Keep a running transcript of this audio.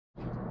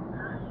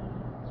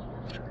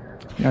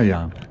Yeah,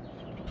 yeah.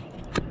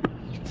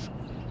 Just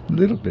a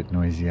little bit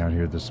noisy out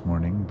here this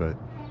morning, but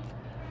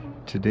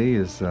today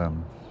is the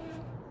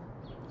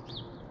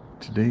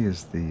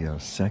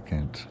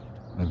 2nd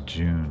of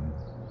June.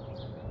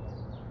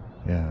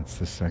 Yeah, it's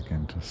the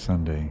second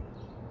Sunday,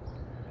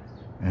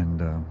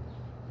 and on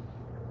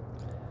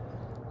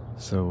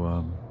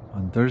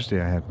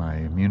Thursday I had my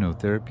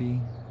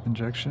immunotherapy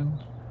injection,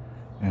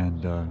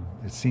 and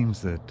it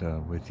seems that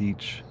with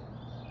each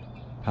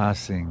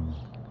passing,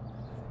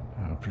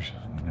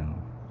 you know,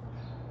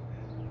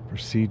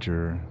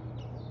 procedure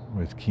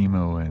with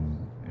chemo and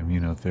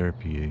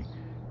immunotherapy,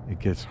 it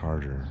gets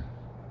harder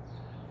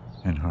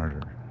and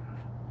harder.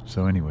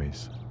 So,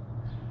 anyways,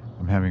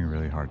 I'm having a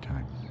really hard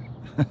time.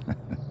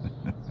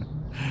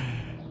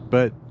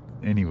 But,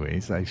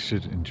 anyways, I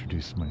should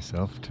introduce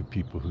myself to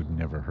people who'd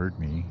never heard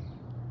me.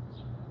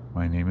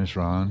 My name is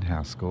Ron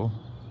Haskell,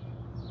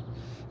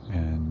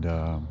 and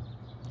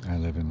I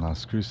live in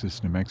Las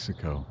Cruces, New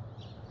Mexico.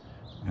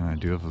 And I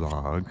do a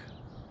vlog,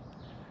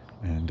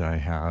 and I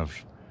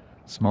have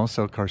small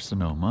cell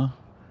carcinoma,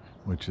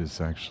 which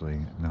is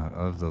actually not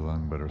of the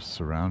lung but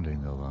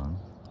surrounding the lung,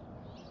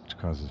 which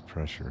causes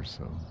pressure.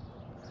 So,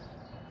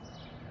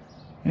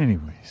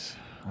 anyways,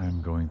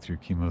 I'm going through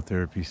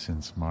chemotherapy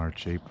since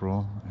March,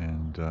 April,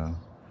 and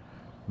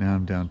now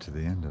I'm down to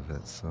the end of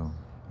it. So,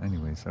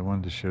 anyways, I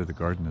wanted to share the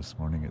garden this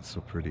morning. It's so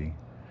pretty.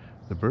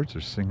 The birds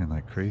are singing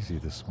like crazy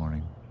this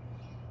morning.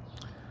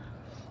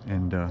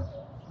 And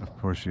of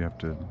course, you have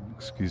to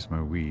excuse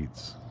my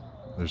weeds.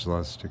 There's a lot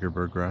of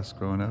stickerbird grass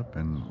growing up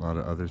and a lot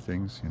of other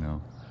things,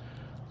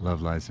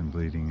 love lies and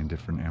bleeding and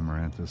different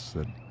amaranthus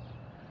that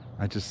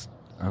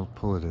I'll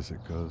pull it as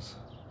it goes,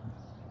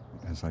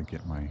 as I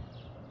get my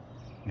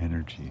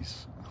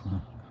energies.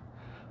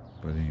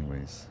 But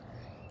anyways,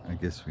 I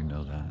guess we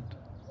know that.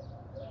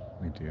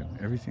 We do.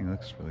 Everything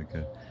looks really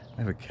good.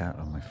 I have a cat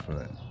on my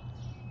foot,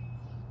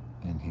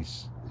 and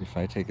if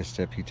I take a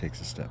step, he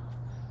takes a step.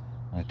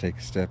 I take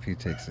a step, he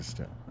takes a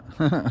step.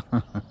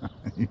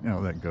 You know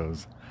how that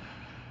goes.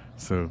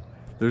 So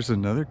there's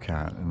another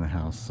cat in the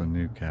house, a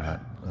new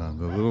cat,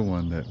 the little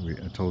one that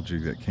I told you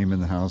that came in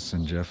the house,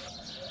 and Jeff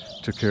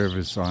took care of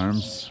his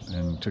arms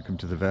and took him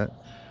to the vet.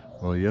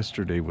 Well,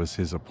 yesterday was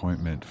his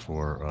appointment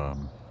for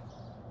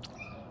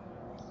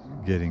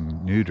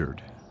getting neutered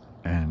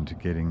and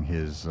getting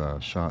his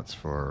shots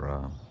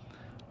for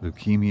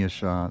leukemia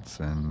shots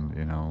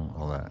and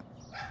all that.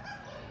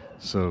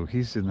 So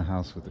he's in the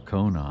house with the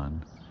cone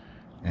on,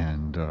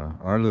 and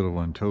our little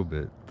one,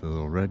 Tobit, the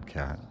little red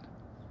cat,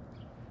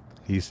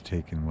 he's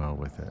taken well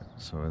with it.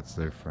 So it's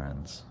their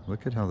friends.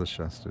 Look at how the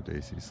Shasta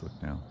daisies look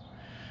now.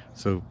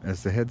 So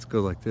as the heads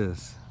go like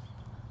this,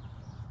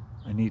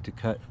 I need to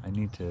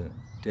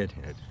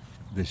deadhead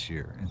this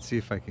year and see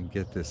if I can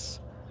get this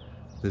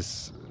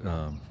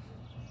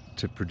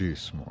to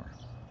produce more.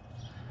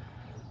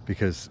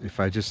 Because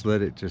if I just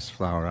let it just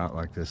flower out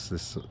like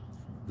this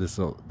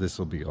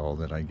will be all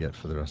that I get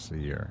for the rest of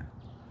the year.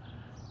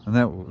 And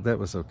that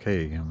was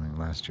okay. I mean,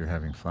 last year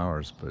having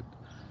flowers, but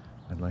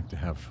I'd like to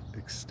have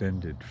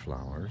extended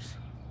flowers.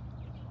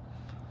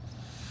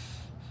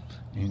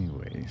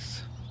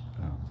 Anyways,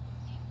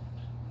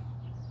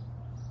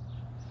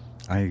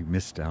 I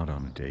missed out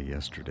on a day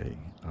yesterday.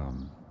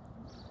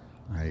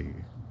 I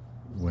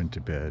went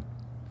to bed.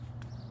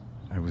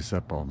 I was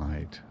up all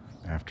night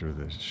after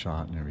the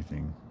shot and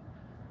everything,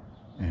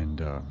 and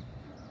I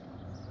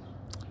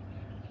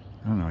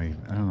don't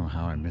know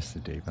how I missed the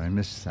day, but I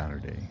missed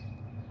Saturday.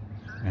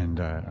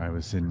 And I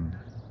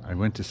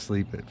went to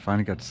sleep.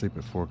 Finally got to sleep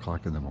at 4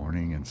 o'clock in the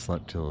morning and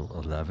slept till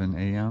 11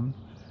 a.m.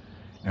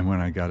 And when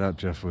I got up,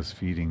 Jeff was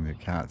feeding the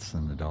cats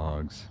and the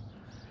dogs.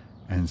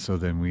 And so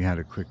then we had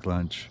a quick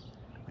lunch,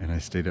 and I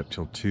stayed up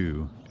till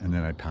 2, and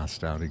then I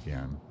passed out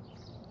again.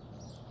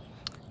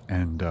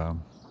 And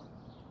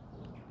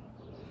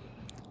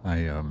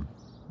I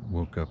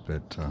woke up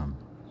at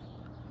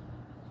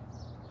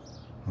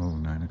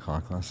 9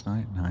 o'clock last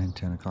night,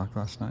 10 o'clock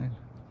last night.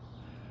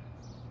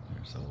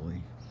 There's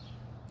Oli.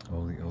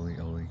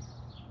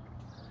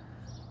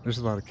 There's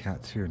a lot of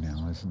cats here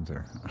now, isn't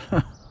there?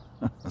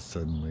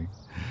 Suddenly.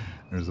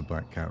 There's a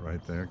black cat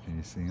right there. Can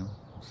you see him?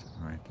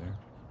 Sitting right there.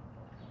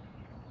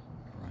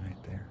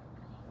 Right there.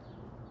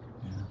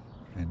 Yeah.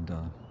 And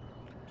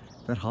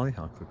that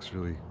hollyhock looks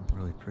really,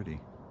 really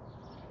pretty.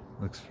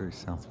 Looks very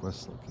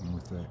southwest looking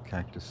with the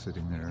cactus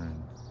sitting there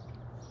and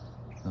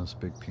those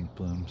big pink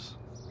blooms.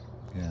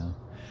 Yeah.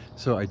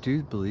 So I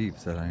do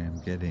believe that I am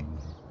getting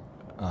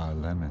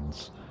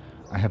lemons.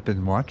 I have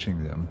been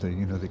watching them.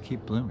 They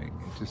keep blooming.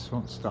 It just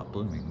won't stop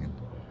blooming, and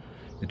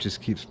it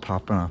just keeps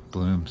popping off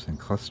blooms and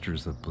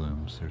clusters of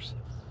blooms. There's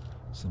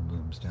some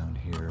blooms down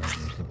here, and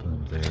there's a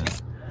bloom there,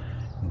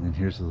 and then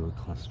here's a little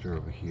cluster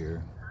over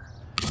here.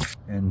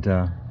 And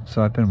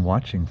so I've been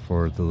watching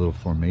for the little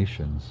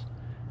formations,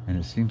 and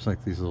it seems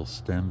like these little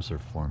stems are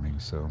forming.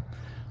 So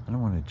I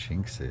don't want to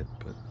jinx it,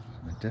 but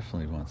I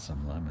definitely want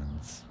some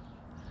lemons.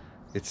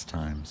 It's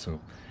time. So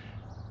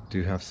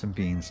do have some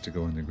beans to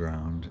go in the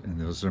ground, and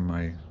those are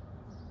my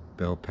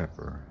bell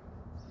pepper,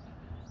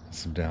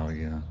 some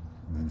dahlia,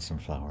 and then some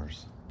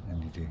flowers.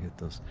 And you do get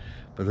those.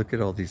 But look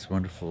at all these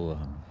wonderful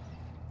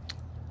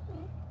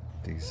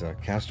these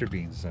castor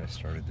beans that I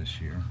started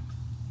this year.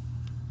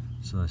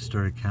 So I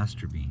started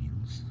castor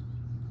beans.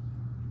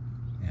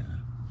 Yeah.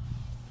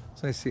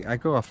 So I see I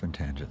go off in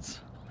tangents.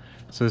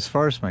 So as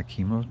far as my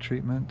chemo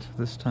treatment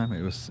this time,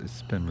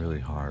 it's been really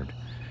hard.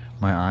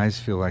 My eyes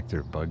feel like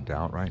they're bugged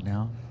out right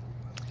now.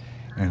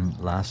 And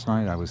last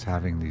night I was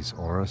having these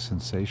aura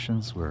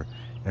sensations where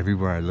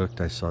everywhere I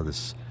looked I saw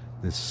this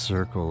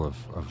circle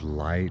of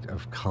light,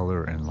 of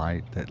color and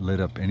light that lit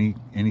up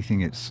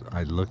anything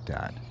I looked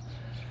at.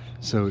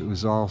 So it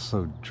was all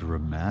so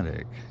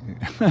dramatic.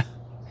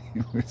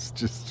 It was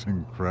just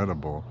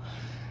incredible.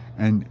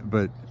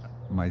 But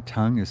my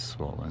tongue is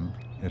swollen,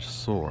 it's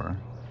sore,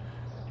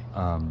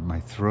 my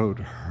throat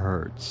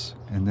hurts,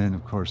 and then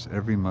of course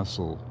every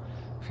muscle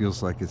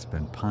feels like it's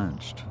been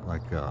punched,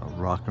 like a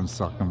Rock'em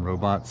Sock'em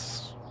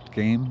Robots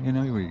game, you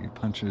know, where you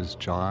punch his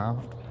jaw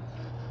out.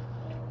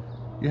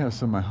 Yeah,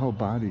 so my whole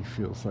body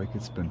feels like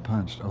it's been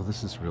punched. Oh,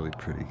 this is really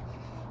pretty.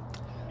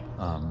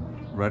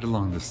 Right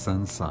along the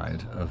sun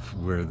side of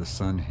where the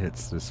sun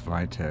hits this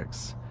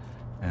vitex,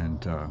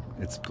 and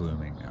it's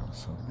blooming now.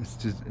 So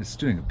it's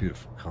doing a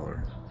beautiful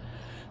color.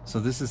 So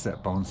this is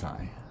that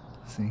bonsai,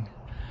 see?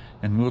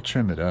 And we'll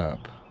trim it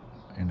up,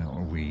 you know,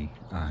 or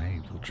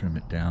I will trim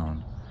it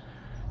down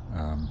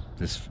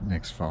this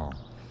next fall.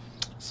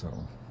 So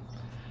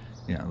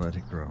yeah, let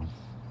it grow.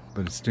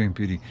 But it's doing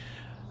beauty.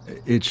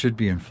 It should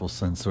be in full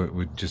sun so it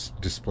would just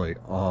display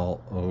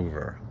all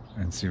over.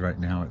 And see, right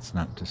now it's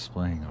not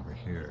displaying over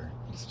here.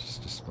 It's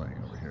just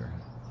displaying over here.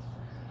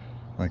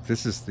 Like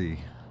this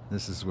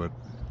is what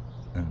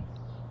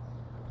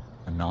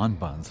a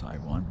non-bonsai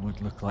one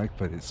would look like,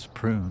 but it's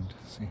pruned.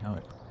 See how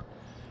it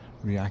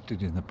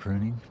reacted in the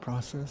pruning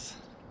process?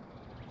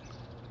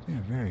 Yeah,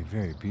 very,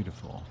 very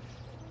beautiful.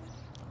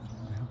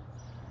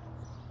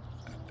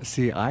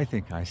 See, I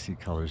think I see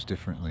colors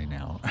differently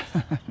now.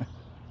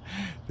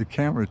 The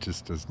camera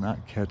just does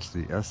not catch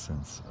the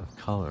essence of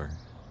color.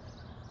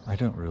 I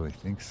don't really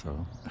think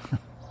so.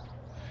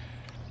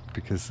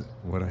 Because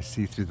what I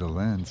see through the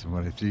lens and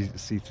what I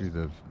see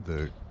through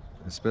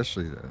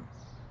especially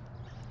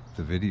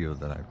the video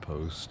that I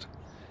post,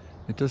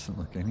 it doesn't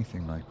look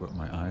anything like what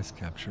my eyes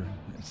capture.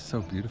 It's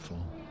so beautiful.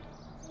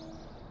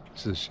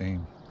 It's a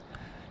shame.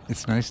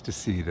 It's nice to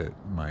see that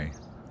my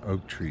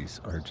oak trees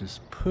are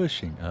just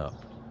pushing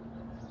up.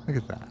 Look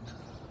at that.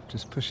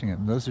 Just pushing up.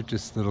 And those are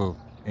just little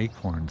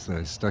acorns that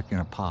I stuck in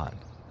a pot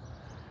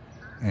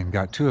and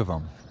got 2 of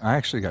them. I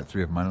actually got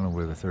 3 of them. I don't know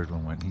where the 3rd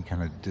one went. He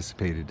kind of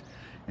dissipated.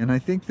 And I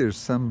think there's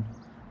some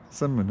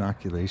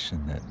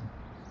inoculation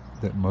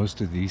that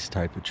most of these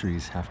type of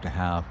trees have to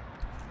have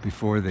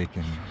before they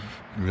can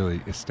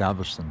really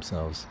establish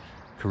themselves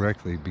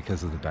correctly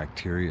because of the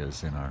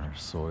bacterias in our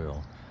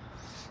soil.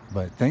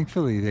 But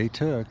thankfully they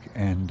took,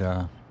 and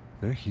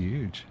they're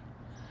huge.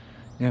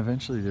 Yeah,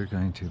 eventually they're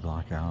going to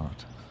block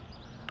out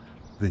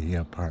the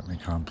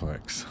apartment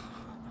complex.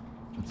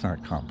 It's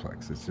not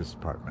complex, it's just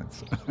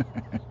apartments.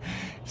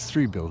 It's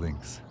 3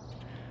 buildings.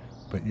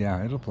 But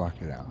yeah, it'll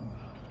block it out.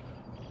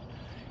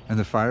 And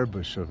the fire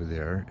bush over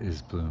there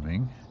is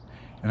blooming.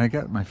 And I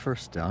got my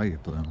first dahlia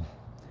bloom.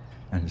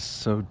 And it's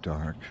so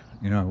dark.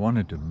 You know, I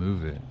wanted to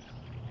move it.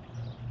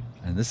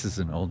 And this is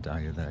an old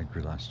dahlia that I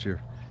grew last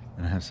year.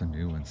 And I have some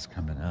new ones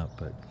coming up,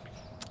 but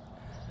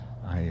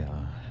I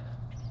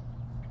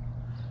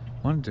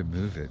wanted to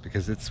move it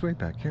because it's way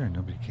back here and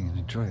nobody can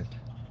enjoy it.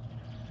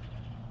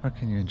 How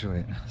can you enjoy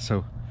it?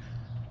 So,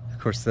 of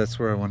course, that's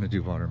where I want to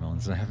do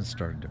watermelons. I haven't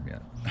started them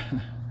yet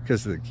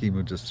because the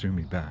chemo just threw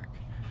me back.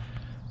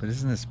 But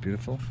isn't this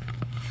beautiful?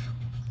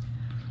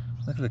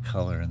 Look at the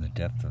color and the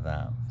depth of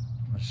that.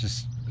 It's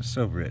just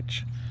so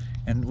rich.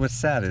 And what's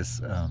sad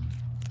is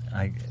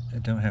I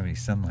don't have any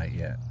sunlight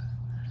yet.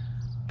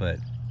 But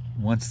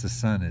once the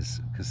sun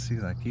is, because see,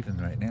 like even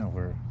right now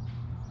we're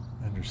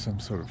under some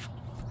sort of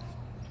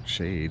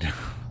shade,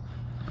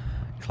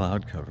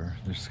 cloud cover.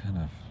 There's kind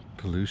of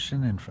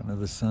pollution in front of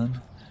the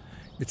sun.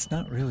 It's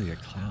not really a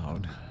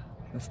cloud.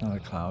 That's not a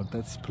cloud.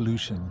 That's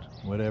pollution,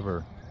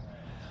 whatever.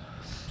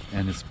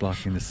 And it's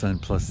blocking the sun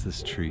plus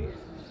this tree.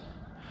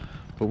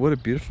 But what a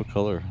beautiful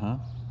color, huh?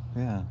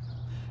 Yeah.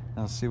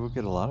 Now see, we'll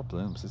get a lot of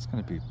blooms. It's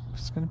gonna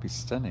be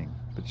stunning.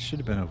 But it should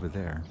have been over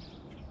there.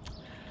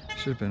 It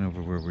should have been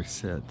over where we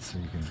sit, so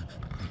it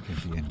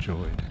can be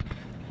enjoyed.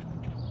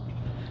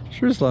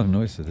 Sure is a lot of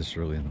noise to this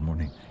early in the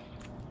morning.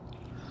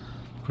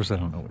 Of course, I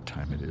don't know what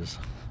time it is.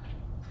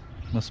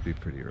 Must be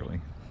pretty early.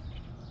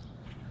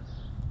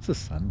 It's a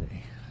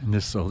Sunday, and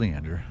this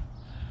oleander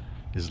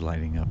is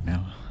lighting up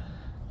now.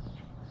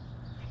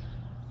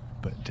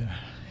 But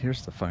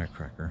here's the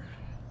firecracker.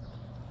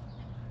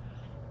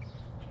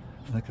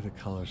 Look at the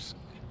colors,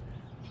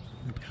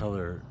 the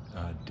color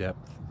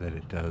depth that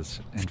it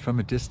does, and from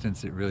a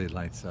distance it really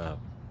lights up.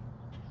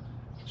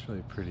 It's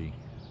really pretty.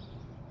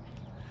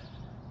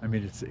 I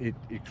mean,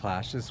 it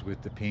clashes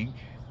with the pink.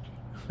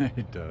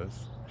 It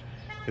does,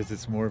 because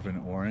it's more of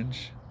an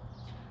orange,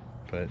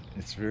 but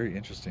it's very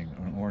interesting,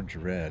 an orange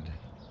red.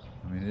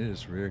 I mean, it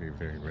is very,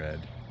 very red.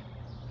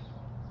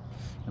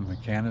 And my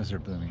cannas are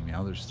blooming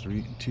now. There's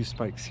two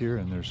spikes here,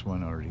 and there's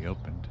one already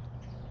opened.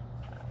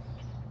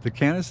 The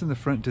cannas in the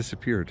front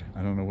disappeared.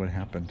 I don't know what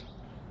happened.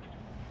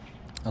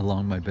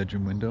 Along my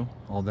bedroom window,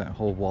 all that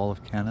whole wall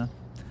of canna,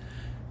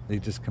 they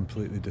just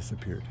completely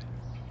disappeared.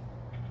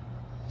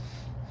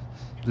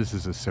 This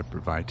is a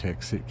separate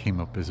vitex. It came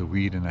up as a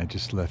weed, and I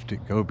just let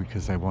it go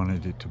because I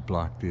wanted it to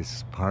block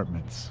these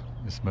apartments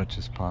as much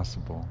as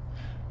possible.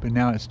 But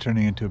now it's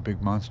turning into a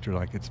big monster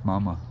like its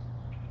mama.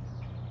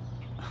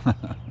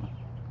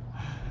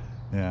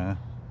 Yeah.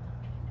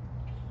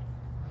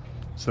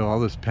 So all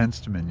this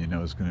penstemon, you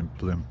know, is going to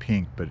bloom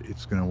pink, but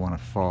it's going to want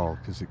to fall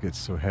because it gets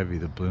so heavy,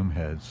 the bloom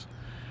heads.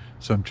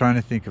 So I'm trying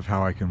to think of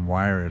how I can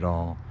wire it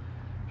all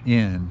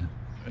in,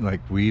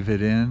 like weave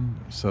it in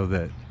so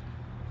that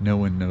no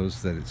one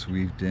knows that it's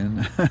weaved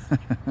in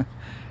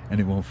and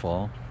it won't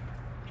fall.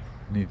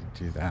 I need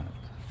to do that,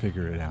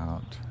 figure it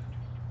out.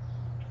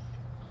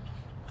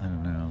 I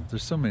don't know.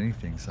 There's so many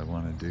things I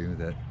want to do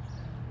that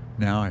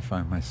now I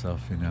find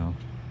myself, you know,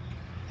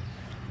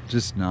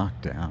 just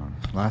knocked down.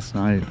 Last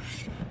night,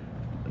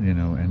 you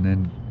know, and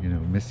then, you know,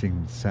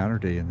 missing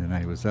Saturday, and then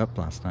I was up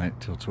last night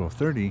till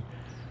 12:30.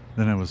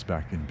 Then I was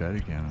back in bed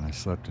again, and I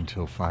slept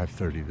until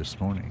 5:30 this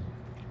morning.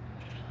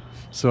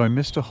 So I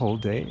missed a whole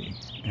day,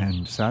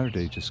 and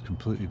Saturday just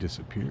completely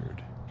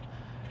disappeared.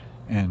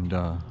 And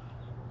of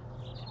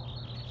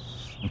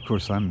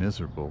course, I'm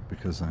miserable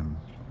because I'm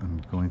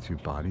going through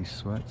body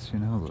sweats, you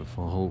know, the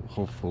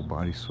whole full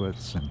body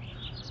sweats, and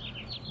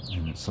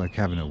it's like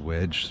having a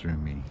wedge through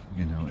me,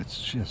 you know.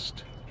 It's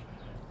just,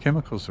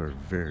 chemicals are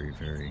very,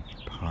 very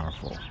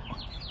powerful.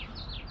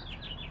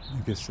 I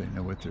guess they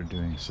know what they're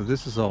doing. So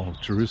this is all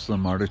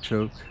Jerusalem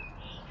artichoke.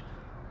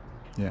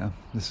 Yeah,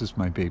 this is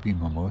my baby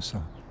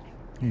mimosa.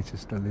 He's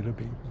just a little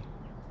baby.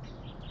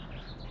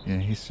 Yeah,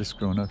 he's just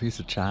grown up.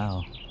 He's a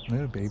child,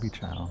 little baby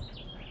child.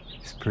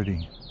 He's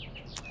pretty.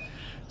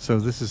 So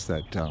this is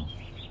that,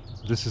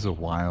 this is a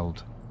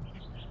wild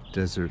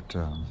desert,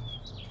 oh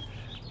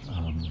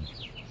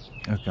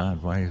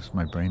God, why is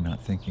my brain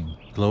not thinking?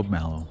 Globe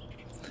mallow.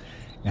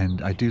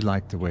 And I do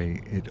like the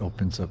way it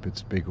opens up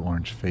its big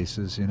orange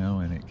faces, you know,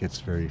 and it gets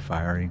very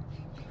fiery.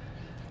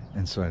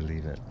 And so I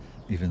leave it,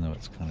 even though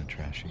it's kind of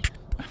trashy.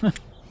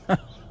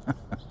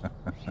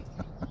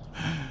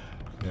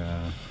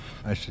 Yeah,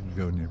 I shouldn't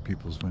go near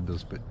people's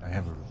windows, but I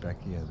have a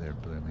Rebecca there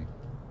blooming.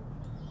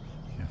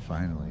 Yeah,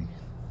 finally.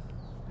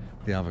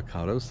 The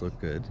avocados look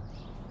good.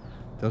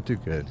 They'll do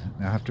good.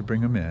 Now I have to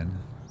bring them in.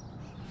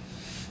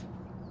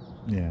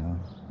 Yeah,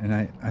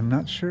 and I'm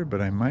not sure,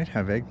 but I might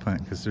have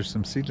eggplant because there's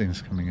some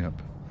seedlings coming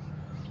up.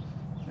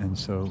 And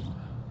so,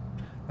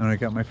 and I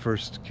got my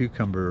first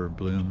cucumber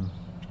bloom.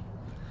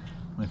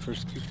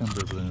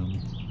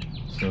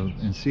 So,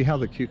 and see how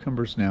the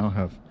cucumbers now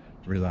have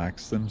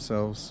relaxed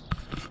themselves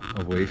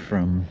away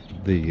from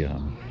the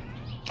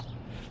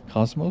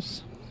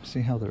cosmos?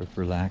 See how they're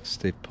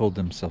relaxed? They've pulled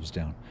themselves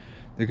down.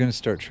 They're going to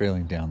start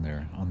trailing down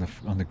there on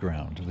the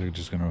ground. They're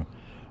just going to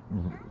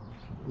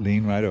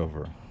lean right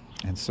over.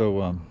 And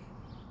so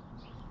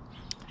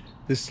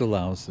this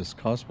allows this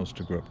cosmos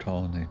to grow up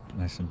tall and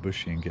nice and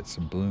bushy and get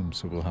some bloom.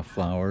 So we'll have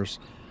flowers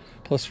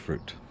plus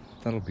fruit.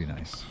 That'll be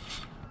nice.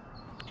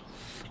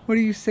 What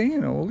are you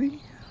saying,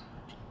 Oli?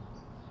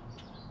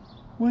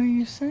 What are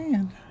you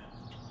saying?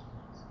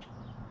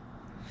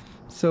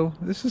 So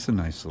this is a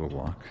nice little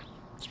walk.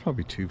 It's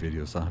probably 2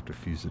 videos. I'll have to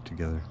fuse it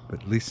together.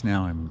 But at least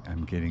now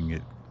I'm getting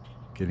it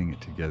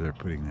together,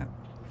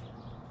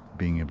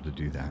 being able to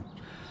do that.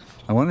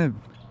 I want to.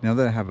 Now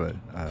that I have a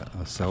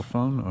cell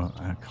phone, or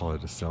I call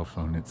it a cell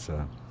phone, it's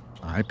a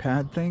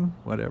iPad thing,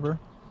 whatever.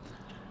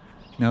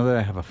 Now that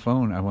I have a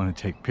phone, I want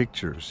to take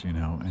pictures, you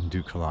know, and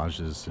do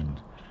collages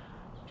and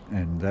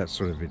that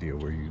sort of video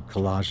where you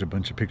collage a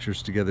bunch of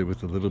pictures together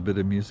with a little bit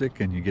of music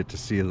and you get to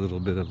see a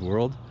little bit of the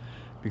world.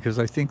 Because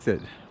I think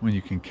that when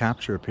you can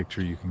capture a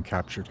picture, you can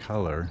capture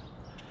color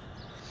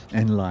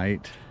and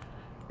light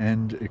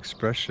and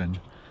expression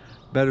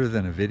better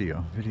than a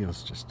video.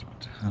 Videos just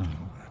don't, I don't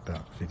know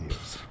about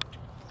videos.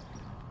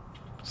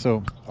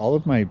 So all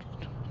of my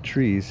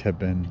trees have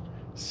been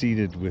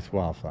seeded with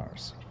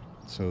wildflowers.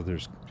 So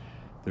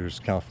there's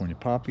California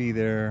poppy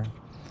there.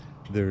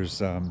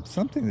 There's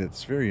something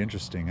that's very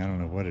interesting. I don't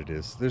know what it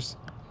is.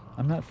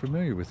 I'm not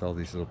familiar with all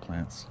these little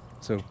plants.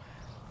 So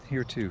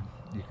here too,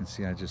 you can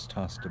see I just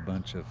tossed a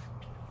bunch of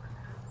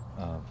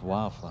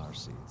wildflower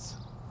seeds.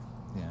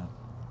 Yeah,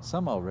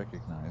 some I'll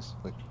recognize.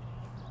 Like,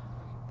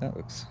 that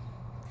looks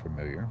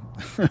familiar.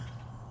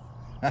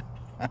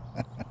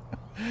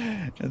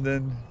 And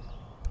then,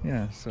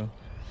 yeah, so,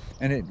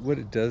 and what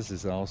it does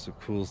is it also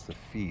cools the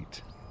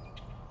feet.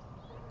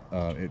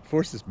 It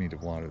forces me to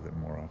water them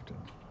more often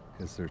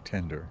because they're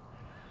tender.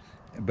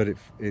 But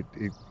it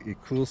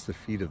cools the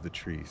feet of the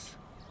trees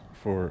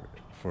for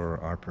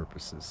our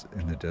purposes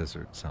in the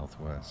desert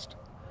Southwest.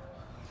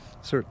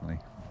 Certainly.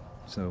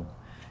 So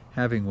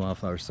having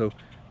wildflowers. So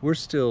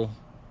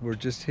we're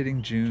just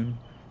hitting June.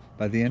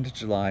 By the end of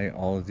July,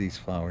 all of these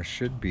flowers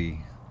should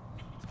be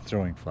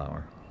throwing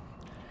flower.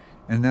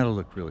 And that'll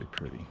look really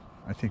pretty.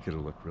 I think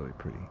it'll look really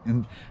pretty.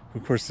 And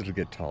of course it'll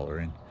get taller,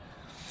 and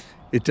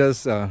it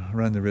does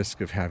run the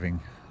risk of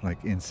having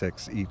like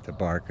insects eat the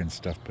bark and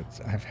stuff, but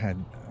I've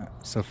had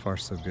so far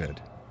so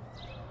good.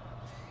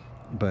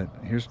 But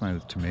here's my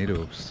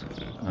tomatoes.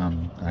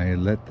 I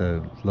let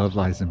the Love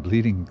Lies and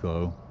Bleeding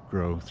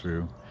grow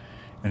through,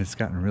 and it's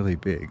gotten really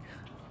big.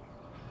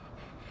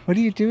 What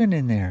are you doing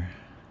in there?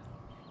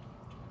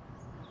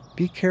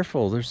 Be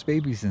careful, there's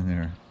babies in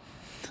there.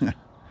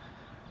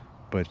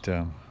 But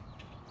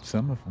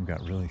some of them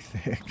got really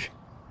thick.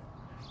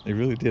 They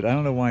really did. I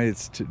don't know why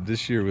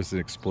this year was an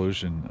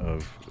explosion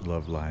of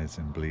Love Lies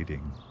and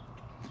Bleeding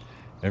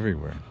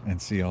everywhere.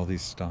 And see, all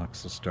these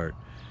stalks will start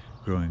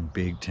growing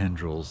big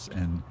tendrils,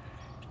 and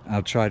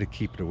I'll try to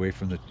keep it away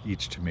from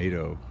each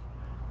tomato,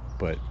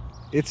 but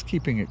it's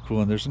keeping it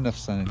cool, and there's enough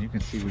sun, and you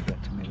can see we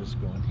got tomatoes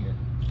going here.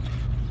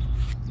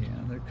 Yeah,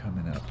 they're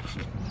coming up.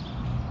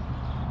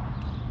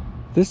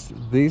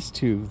 These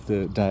two,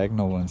 the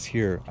diagonal ones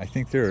here, I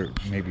think they're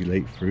maybe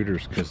late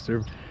fruiters because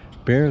they're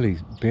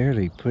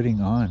barely putting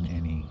on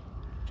any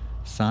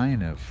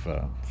sign of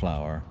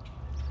flower,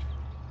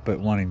 but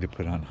wanting to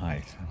put on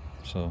height.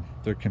 So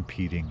they're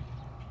competing,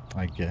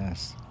 I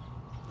guess.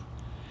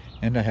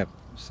 And I have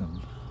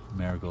some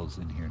marigolds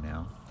in here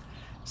now,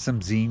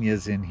 some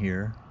zinnias in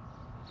here.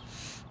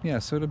 Yeah,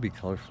 so it'll be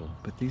colorful,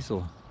 but these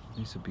will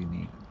be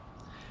neat.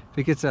 If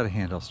it gets out of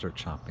hand, I'll start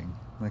chopping.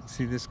 Like,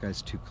 see, this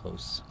guy's too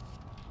close.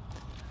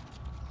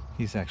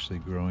 He's actually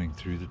growing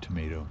through the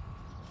tomato.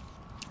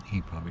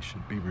 He probably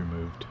should be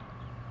removed.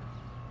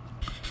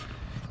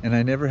 And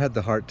I never had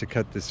the heart to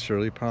cut this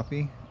Shirley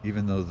poppy,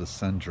 even though the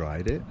sun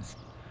dried it.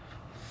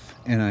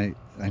 And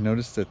I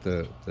noticed that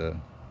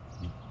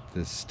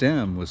the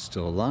stem was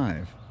still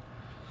alive.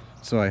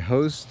 So I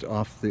hosed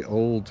off the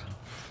old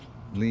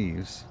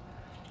leaves,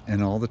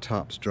 and all the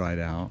tops dried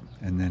out,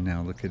 and then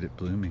now look at it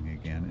blooming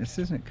again.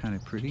 Isn't it kind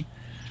of pretty?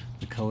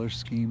 The color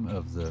scheme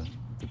of the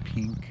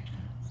pink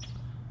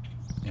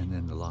and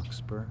then the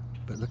larkspur.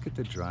 But look at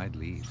the dried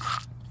leaves.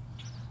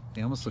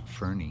 They almost look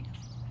ferny.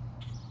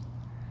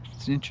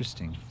 It's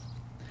interesting.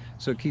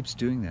 So it keeps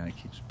doing that. It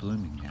keeps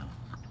blooming now.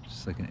 It's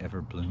just like an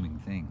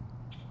ever-blooming thing.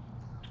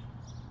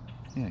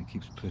 Yeah, it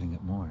keeps putting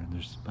it more, and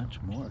there's a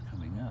bunch more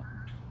coming up.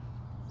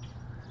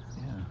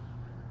 Yeah.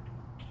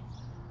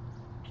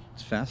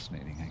 It's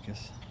fascinating, I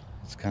guess.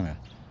 It's kind of,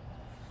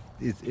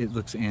 it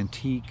looks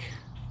antique,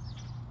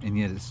 and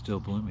yet it's still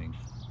blooming.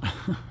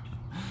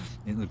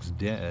 It looks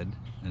dead,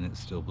 and it's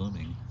still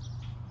blooming.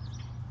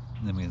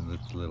 And then we look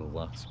at the little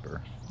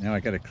larkspur. Now I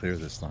got to clear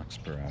this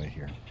larkspur out of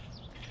here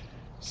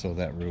so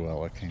that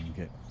ruella can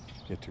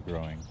get to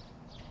growing.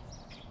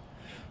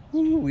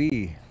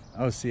 Ooh-wee.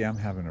 Oh, see, I'm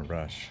having a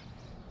rush.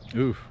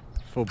 Ooh,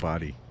 full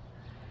body.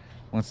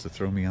 Wants to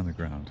throw me on the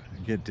ground.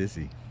 I get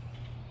dizzy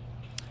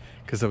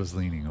because I was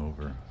leaning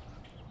over.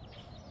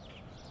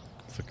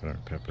 Let's look at our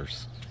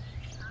peppers.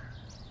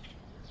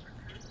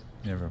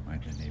 Never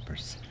mind the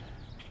neighbors.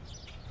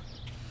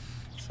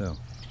 So,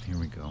 here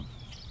we go.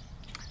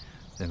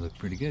 They look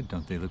pretty good,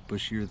 don't they? Look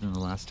bushier than the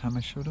last time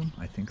I showed them?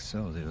 I think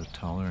so. They look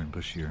taller and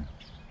bushier.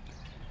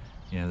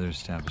 Yeah, they're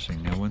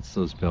establishing. Now, once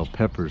those bell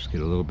peppers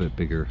get a little bit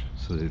bigger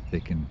so that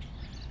they can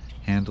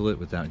handle it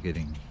without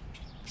getting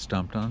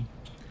stomped on,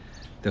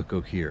 they'll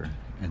go here,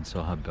 and so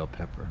I'll have bell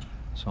pepper.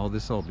 So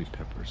this will all be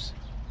peppers.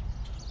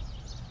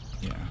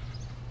 Yeah.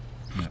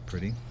 Isn't that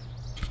pretty?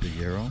 The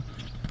yarrow.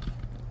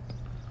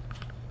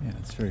 Yeah,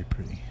 it's very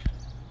pretty.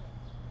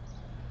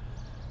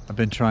 I've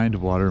been trying to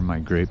water my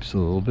grapes a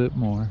little bit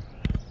more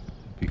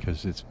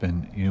because it's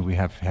been, we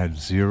have had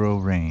zero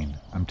rain.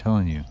 I'm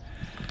telling you,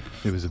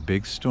 there was a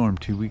big storm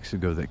 2 weeks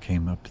ago that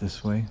came up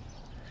this way,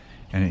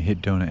 and it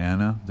hit Dona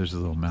Ana. There's a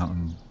little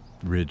mountain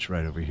ridge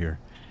right over here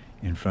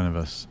in front of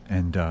us,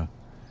 and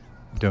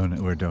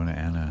where Dona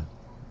Ana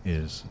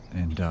is,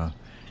 and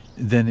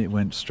then it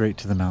went straight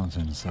to the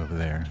mountains over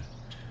there.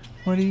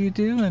 What are you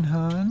doing,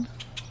 hon?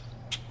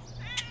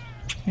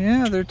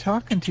 Yeah, they're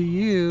talking to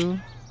you.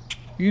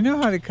 You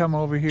know how to come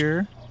over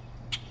here.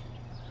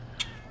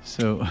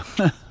 So,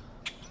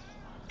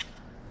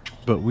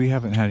 but we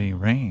haven't had any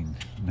rain,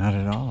 not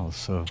at all.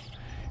 So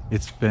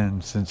it's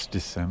been since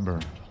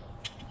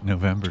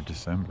November,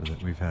 December,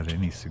 that we've had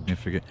any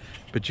significant,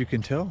 but you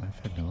can tell I've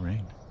had no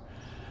rain.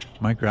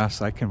 My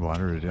grass, I can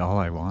water it all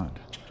I want.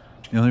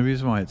 The only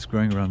reason why it's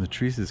growing around the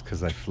trees is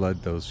because I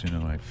flood those,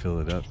 I fill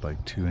it up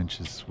like 2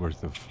 inches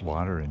worth of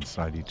water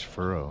inside each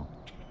furrow.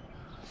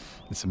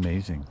 It's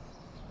amazing.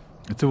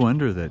 It's a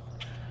wonder that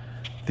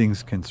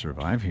things can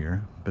survive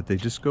here, but they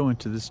just go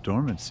into this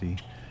dormancy,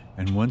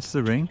 and once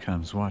the rain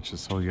comes, watch,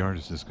 this whole yard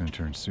is just going to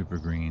turn super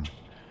green.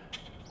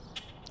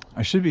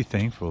 I should be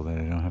thankful that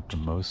I don't have to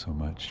mow so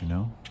much,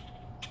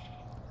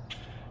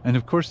 And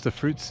of course the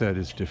fruit set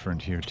is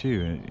different here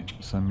too.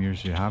 Some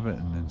years you have it,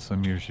 and then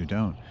some years you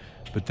don't.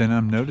 But then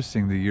I'm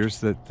noticing the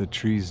years that the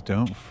trees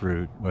don't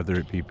fruit, whether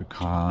it be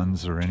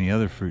pecans or any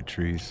other fruit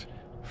trees,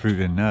 fruit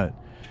and nut,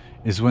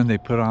 is when they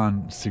put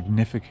on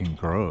significant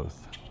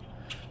growth.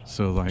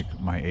 So like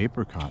my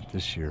apricot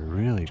this year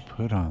really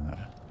put on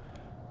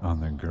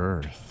the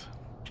girth.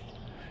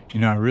 You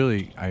know, I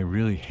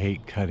really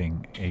hate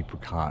cutting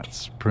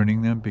apricots,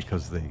 pruning them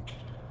because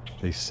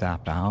they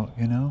sap out,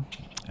 you know,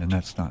 and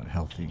that's not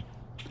healthy.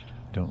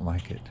 I don't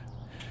like it.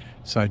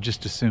 So I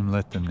just assume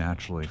let them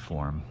naturally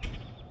form.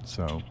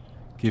 So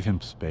give him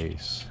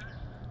space.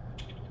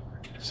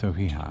 So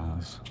he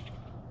has.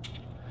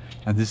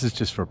 And this is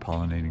just for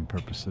pollinating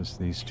purposes,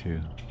 these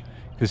two.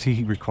 Because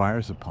he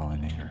requires a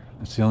pollinator.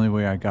 It's the only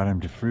way I got him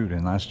to fruit.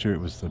 And last year it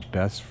was the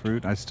best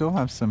fruit. I still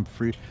have some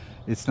free.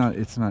 It's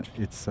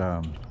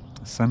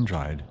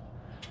sun-dried.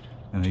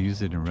 And I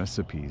use it in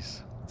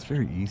recipes. It's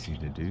very easy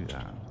to do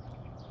that.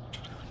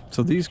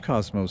 So these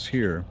cosmos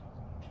here,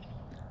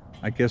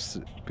 I guess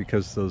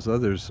because those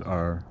others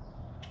are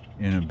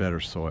in a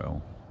better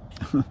soil.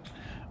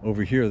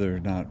 Over here they're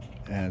not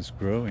as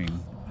growing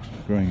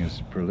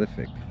as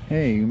prolific.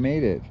 Hey, you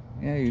made it.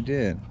 Yeah, you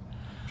did.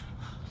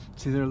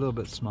 See, they're a little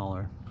bit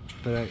smaller.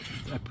 But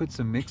I put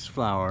some mixed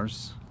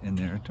flowers in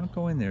there. Don't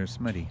go in there, it's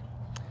muddy.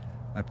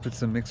 I put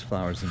some mixed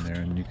flowers in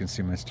there, and you can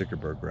see my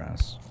stickerbird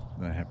grass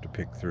that I have to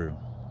pick through.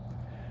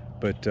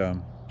 But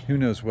who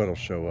knows what'll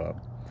show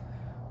up.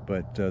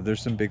 But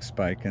there's some big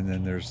spike, and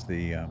then there's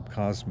the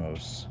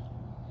cosmos.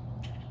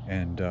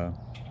 And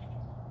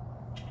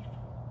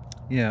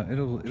yeah,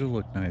 it'll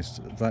look nice.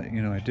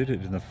 You know, I did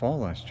it in the fall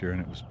last year, and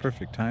it was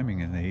perfect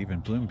timing, and they even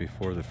bloomed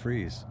before the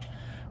freeze,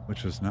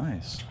 which was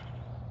nice.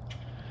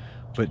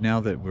 But now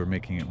that we're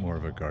making it more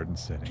of a garden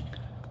setting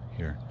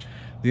here,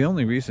 the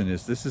only reason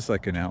is this is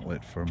like an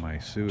outlet for my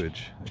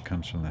sewage that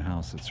comes from the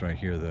house. It's right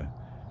here,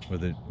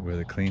 where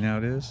the clean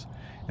out is.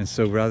 And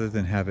so rather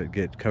than have it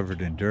get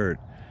covered in dirt,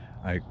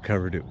 I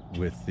covered it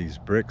with these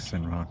bricks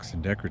and rocks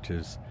and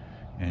decoratives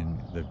and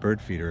the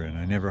bird feeder, and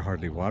I never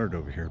hardly watered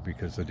over here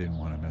because I didn't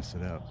want to mess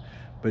it up.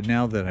 But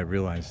now that I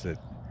realize that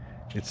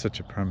it's such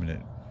a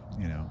permanent,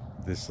 you know,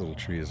 this little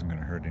tree isn't going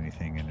to hurt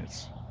anything, and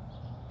it's,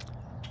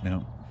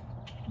 no,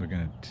 we're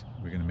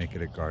gonna make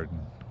it a garden.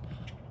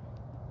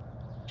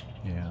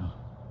 Yeah.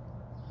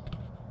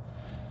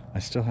 I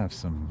still have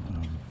some,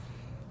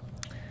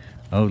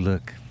 oh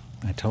look,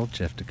 I told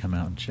Jeff to come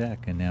out and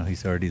check, and now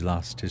he's already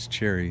lost his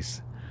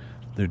cherries.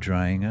 They're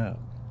drying up.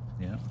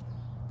 Yeah.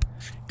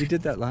 He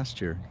did that last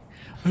year.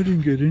 I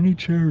didn't get any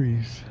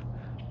cherries.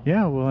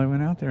 Yeah, well, I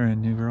went out there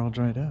and they were all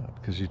dried up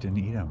because you didn't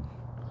eat them.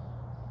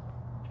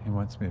 He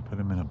wants me to put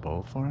them in a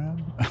bowl for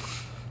him?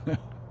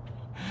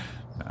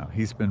 No,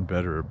 he's been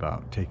better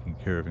about taking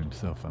care of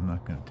himself. I'm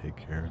not going to take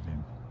care of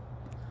him.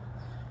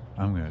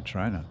 I'm going to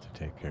try not to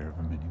take care of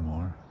him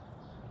anymore.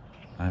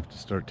 I have to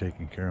start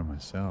taking care of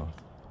myself.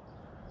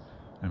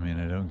 I mean,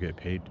 I don't get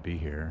paid to be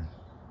here.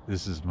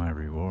 This is my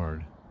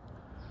reward.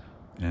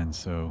 And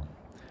so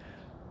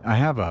I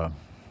have an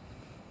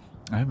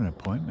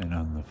appointment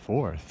on the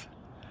 4th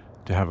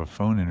to have a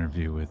phone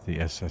interview with the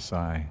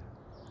SSI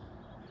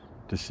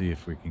to see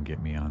if we can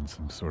get me on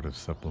some sort of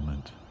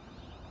supplement.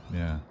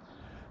 Yeah.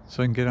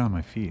 So I can get on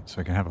my feet,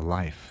 so I can have a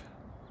life.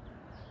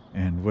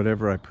 And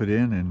whatever I put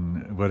in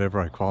and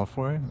whatever I call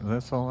for,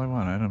 that's all I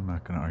want. I'm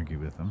not going to argue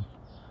with them.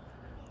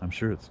 I'm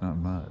sure it's not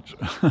much.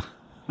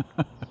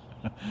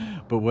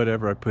 But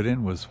whatever I put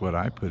in was what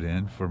I put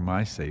in for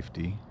my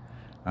safety.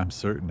 I'm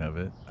certain of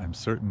it. I'm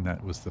certain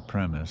that was the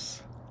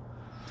premise.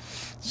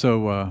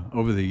 So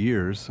over the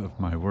years of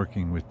my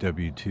working with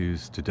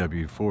W-2s to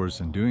W-4s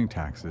and doing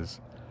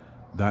taxes,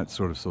 that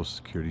sort of Social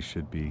Security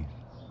should be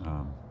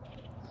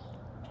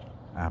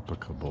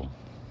applicable,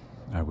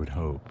 I would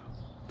hope.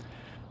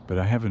 But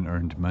I haven't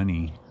earned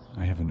money.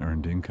 I haven't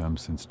earned income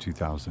since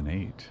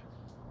 2008.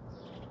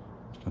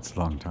 That's a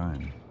long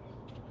time.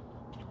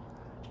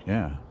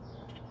 Yeah.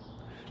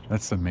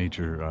 That's a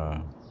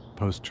major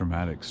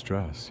post-traumatic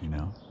stress, you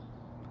know.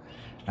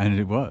 And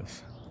it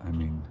was. I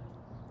mean,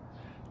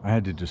 I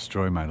had to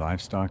destroy my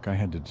livestock. I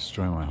had to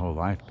destroy my whole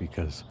life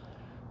because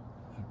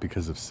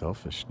of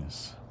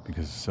selfishness,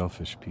 because of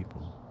selfish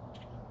people.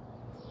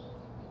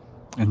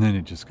 And then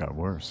it just got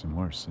worse and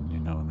worse, and you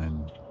know, and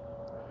then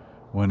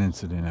one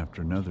incident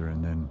after another,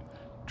 and then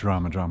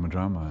drama,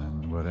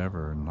 and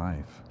whatever in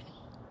life.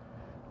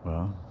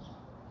 Well,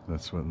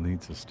 that's what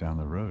leads us down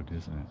the road,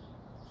 isn't it?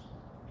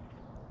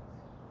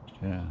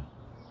 Yeah,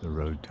 the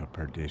road to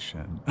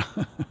perdition.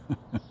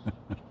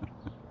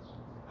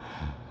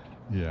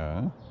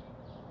 Yeah.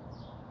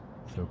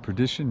 So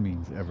perdition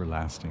means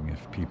everlasting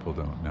if people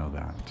don't know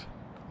that.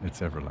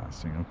 It's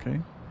everlasting, okay?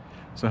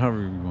 So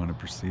however you want to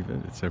perceive it,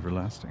 it's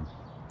everlasting.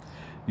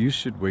 You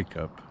should wake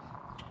up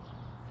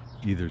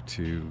either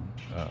to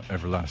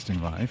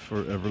everlasting life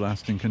or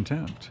everlasting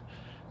contempt.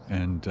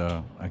 And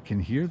I can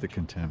hear the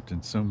contempt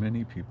in so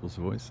many people's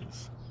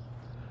voices.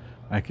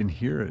 I can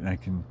hear it,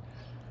 and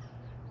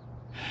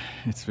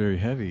it's very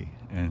heavy,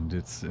 and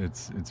it's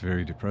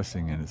very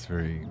depressing, and it's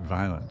very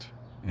violent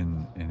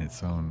in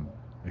its own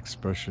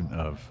expression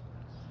of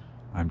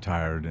I'm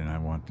tired and I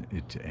want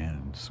it to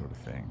end, sort of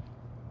thing.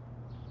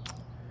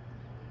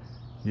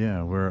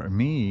 Yeah, where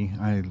me,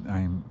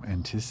 I'm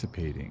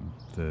anticipating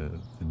the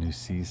new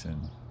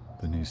season,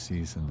 the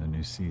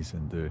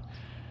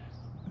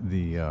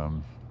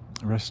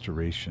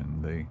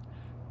restoration,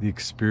 the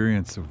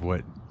experience of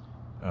what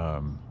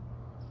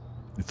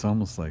It's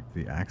almost like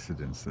the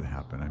accidents that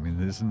happen. I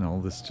mean, isn't all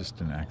this just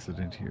an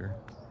accident here?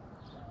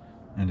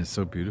 And it's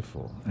so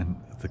beautiful, and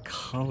the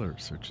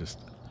colors are just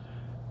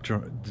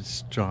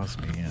draws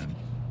me in.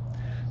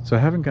 So I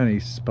haven't got any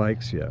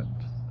spikes yet,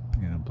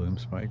 bloom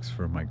spikes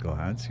for my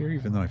glads here,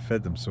 even though I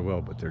fed them so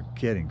well, but they're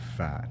getting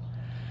fat.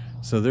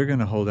 So they're going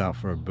to hold out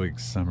for a big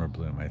summer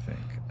bloom, I think.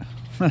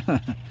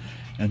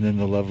 And then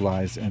the love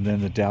lies, and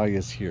then the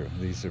dahlias here.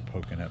 These are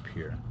poking up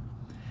here.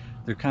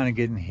 They're kind of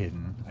getting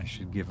hidden. I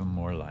should give them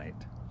more light,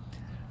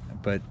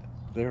 but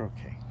they're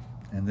okay.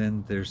 And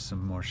then there's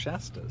some more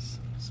Shastas.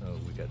 So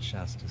we got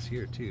Shastas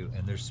here too,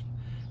 and there's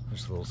a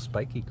little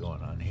spiky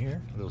going on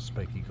here, a little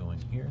spiky going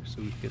here,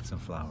 so we can get some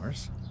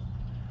flowers.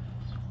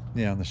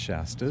 Yeah, on the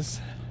Shastas.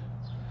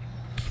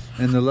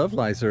 And the love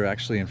lies are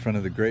actually in front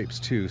of the grapes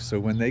too, so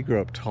when they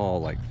grow up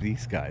tall like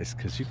these guys,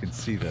 because you can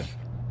see the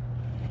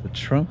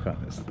trunk on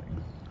this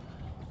thing.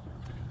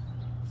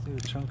 See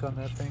the trunk on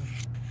that thing?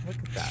 Look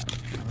at that.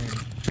 I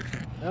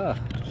mean,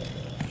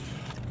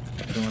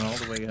 going all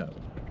the way up.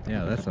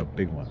 Yeah, that's a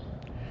big one.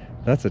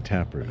 That's a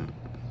taproot.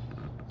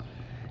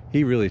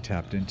 He really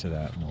tapped into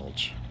that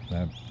mulch,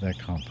 that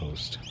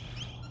compost.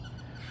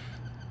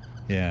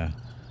 Yeah,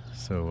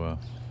 so,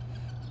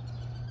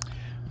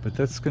 but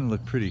that's going to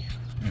look pretty,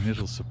 and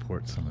it'll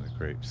support some of the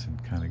grapes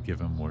and kind of give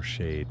them more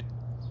shade.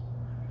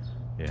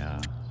 Yeah.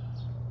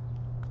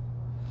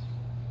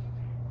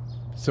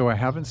 So I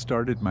haven't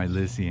started my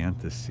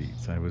Lysianthus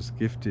seeds. I was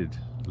gifted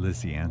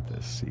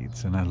Lysianthus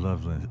seeds, and I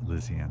love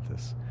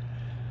Lysianthus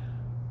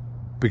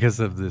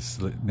because of this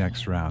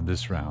next round,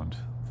 this round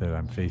that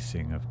I'm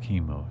facing of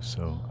chemo.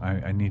 So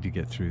I need to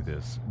get through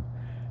this.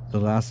 The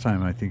last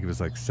time I think it was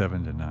like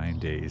 7 to 9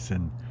 days,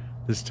 and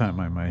this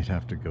time I might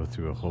have to go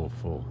through a whole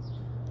full,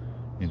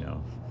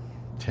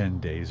 10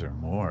 days or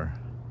more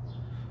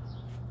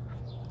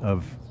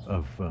of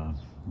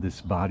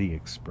this body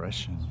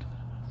expression.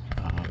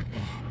 Oh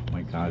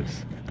my God,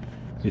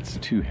 it's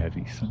too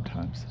heavy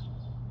sometimes.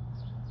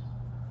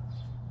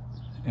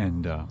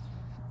 And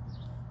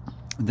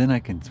then I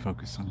can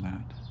focus on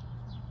that.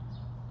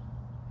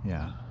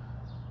 Yeah.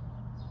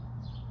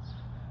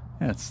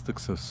 Yeah, it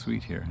looks so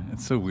sweet here.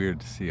 It's so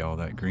weird to see all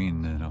that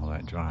green and all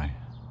that dry.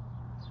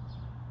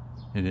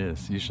 It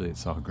is. Usually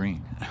it's all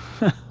green.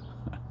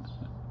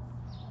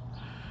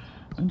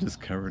 I'm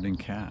just covered in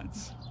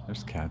cats.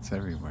 There's cats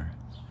everywhere.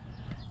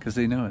 Because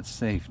they know it's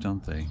safe,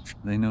 don't they?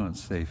 They know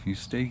it's safe. You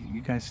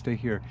guys stay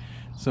here.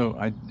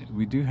 So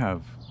we do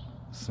have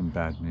some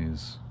bad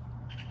news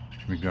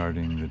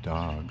regarding the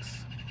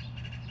dogs.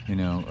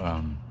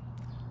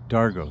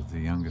 Dargo, the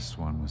youngest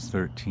one, was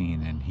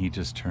 13, and he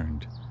just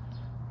turned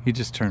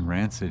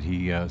rancid.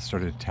 He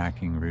started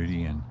attacking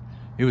Rudy, and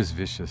it was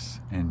vicious,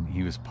 and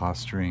he was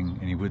posturing,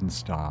 and he wouldn't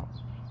stop.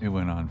 It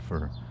went on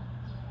for,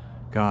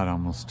 God,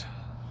 almost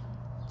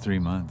 3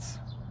 months.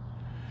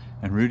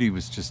 And Rudy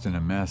was just in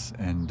a mess,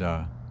 and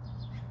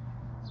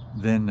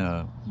then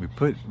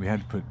we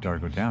had to put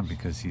Dargo down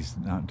because he's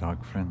not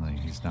dog friendly.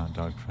 He's not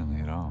dog friendly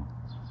at all.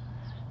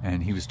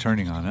 And he was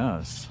turning on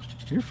us.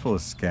 You're full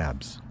of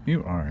scabs.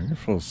 You are. You're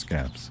full of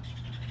scabs.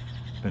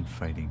 Been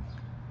fighting.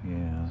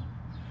 Yeah.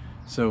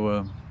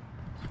 So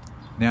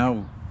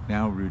now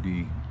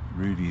Rudy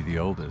the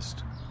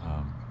oldest,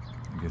 I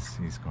guess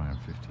he's going on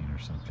 15 or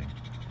something.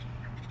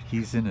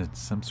 He's in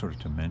some sort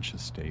of dementia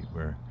state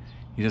where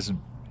he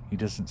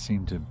doesn't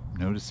seem to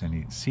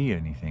see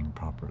anything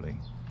properly,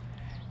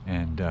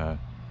 and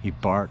he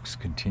barks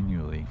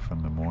continually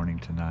from the morning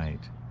to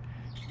night,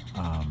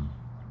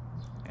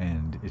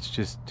 and it's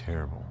just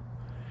terrible.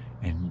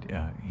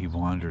 And he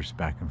wanders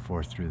back and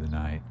forth through the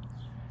night,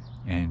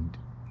 and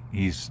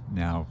he's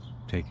now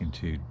taken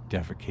to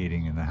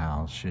defecating in the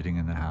house, shitting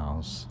in the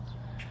house,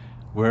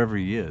 wherever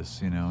he is.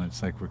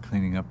 It's like we're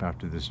cleaning up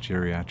after this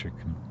geriatric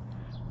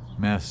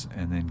mess.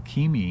 And then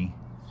Kimi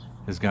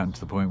has gotten to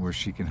the point where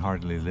she can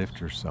hardly lift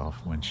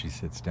herself when she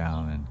sits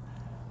down, and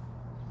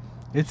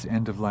it's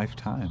end of life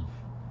time.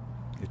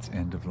 It's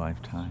end of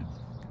life time.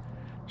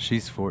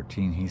 She's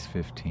 14, he's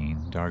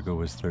 15, Dargo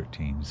was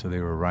 13, so they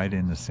were right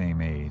in the same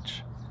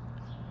age.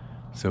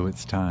 So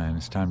it's time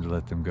to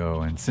let them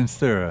go. And since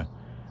they're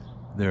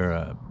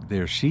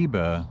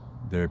Shiba,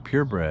 they're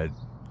purebred,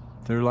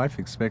 their life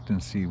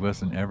expectancy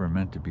wasn't ever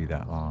meant to be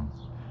that long,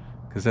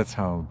 because that's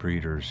how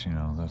breeders,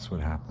 that's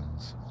what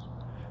happens.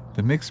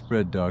 The mixed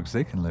bred dogs,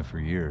 they can live for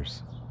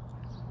years.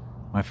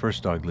 My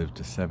first dog lived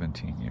to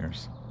 17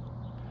 years.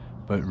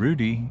 But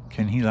Rudy,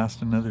 can he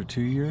last another 2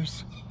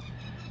 years?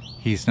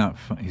 He's not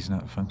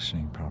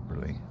functioning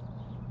properly.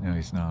 No,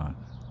 he's not.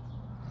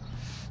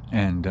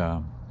 And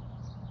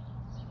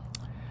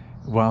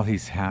while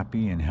he's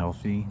happy and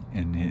healthy,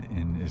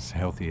 and as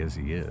healthy as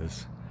he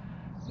is,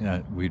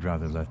 we'd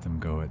rather let them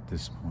go at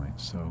this point.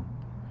 So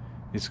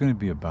it's going to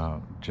be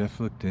Jeff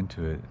looked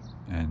into it,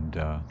 and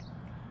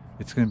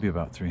it's going to be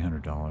about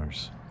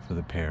 $300 for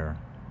the pair,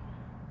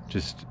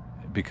 just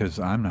because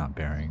I'm not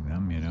bearing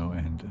them,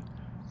 and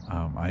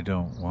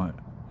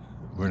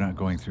we're not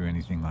going through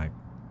anything like,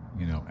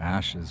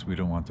 ashes. We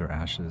don't want their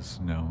ashes.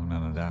 No,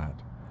 none of that.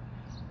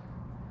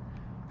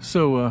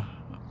 So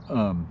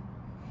Um,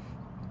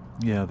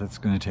 yeah, that's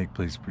going to take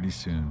place pretty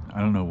soon. I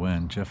don't know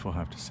when. Jeff will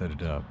have to set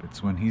it up.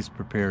 It's when he's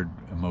prepared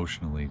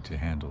emotionally to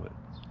handle it.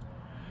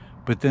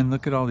 But then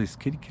look at all these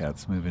kitty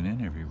cats moving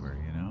in everywhere,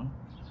 you know?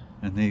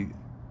 And they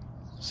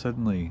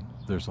suddenly,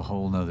 there's a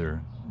whole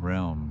nother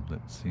realm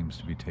that seems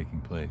to be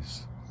taking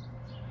place.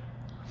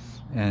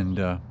 And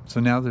so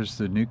now there's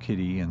the new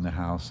kitty in the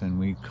house, and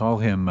we call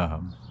him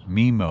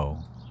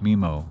Mimo.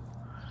 Mimo.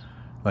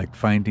 Like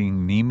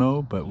Finding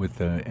Nemo, but with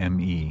the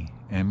M-E.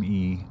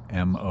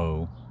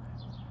 M-E-M-O-E,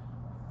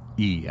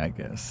 I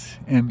guess.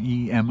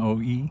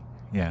 M-E-M-O-E?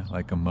 Yeah,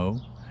 like a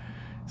Mo.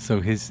 So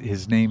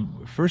his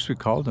name, first we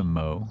called him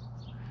Mo,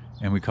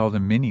 and we called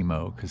him Mini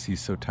Mo because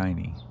he's so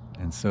tiny.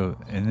 And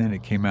then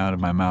it came out of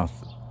my mouth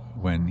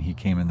when he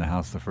came in the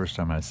house the first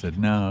time. I said,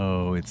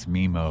 no, it's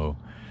Mimo.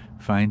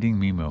 Finding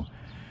Mimo.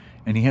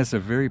 And he has a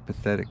very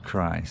pathetic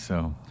cry,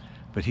 so,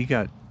 but he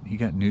got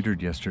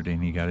neutered yesterday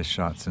and he got his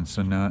shots, and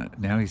so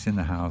now he's in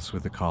the house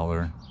with a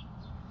collar,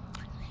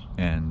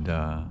 and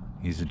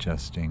he's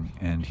adjusting,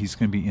 and he's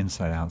going to be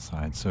inside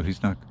outside, so he's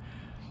going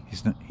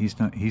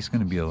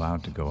to be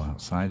allowed to go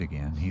outside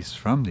again. He's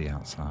from the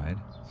outside.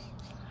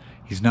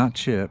 He's not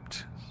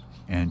chipped,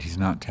 and he's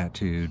not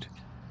tattooed,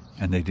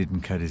 and they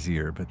didn't cut his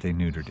ear, but they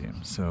neutered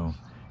him, so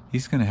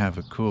he's going to have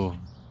a cool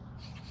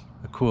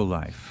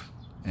life,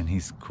 and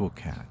he's a cool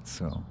cat.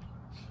 So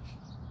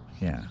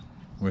yeah.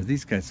 Where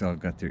these guys all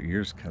got their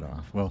ears cut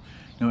off. Well,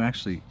 no,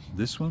 actually,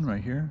 this one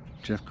right here,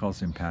 Jeff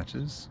calls him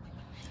Patches,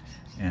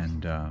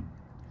 and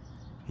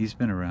he's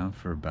been around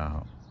for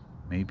about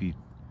maybe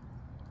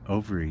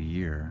over a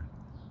year,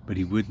 but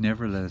he would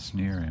never let us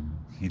near him.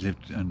 He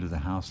lived under the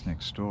house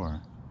next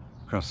door,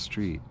 across the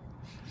street,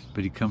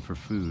 but he'd come for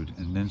food,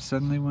 and then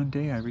suddenly one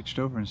day I reached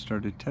over and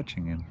started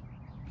touching him,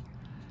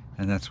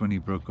 and that's when he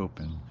broke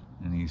open,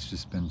 and he's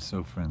just been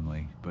so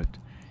friendly, but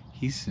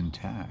he's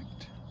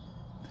intact.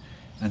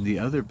 And the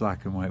other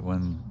black and white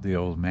one, the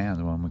old man,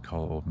 the one we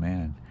call Old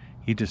Man,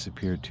 he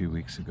disappeared 2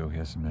 weeks ago. He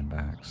hasn't been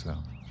back, so.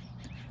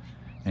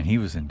 And he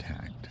was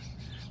intact.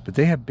 But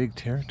they have big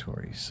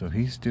territories, so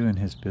he's doing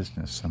his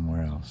business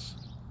somewhere else.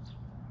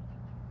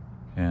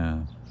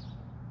 Yeah.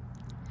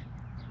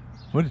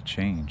 What a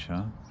change,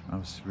 huh? I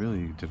was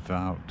really a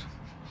devout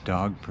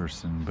dog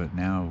person, but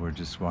now we're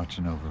just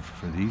watching over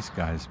for these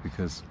guys,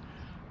 because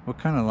what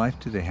kind of life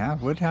do they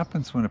have? What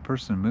happens when a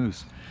person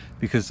moves?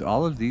 Because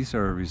all of these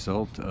are a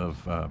result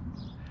of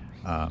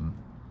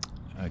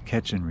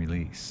catch and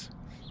release.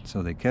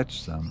 So they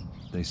catch them,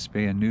 they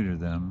spay and neuter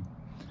them,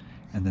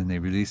 and then they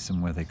release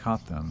them where they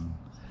caught them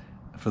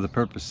for the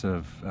purpose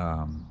of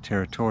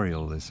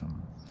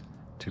territorialism,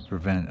 to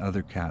prevent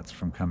other cats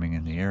from coming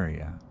in the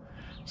area.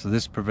 So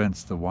this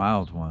prevents the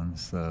wild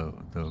ones, the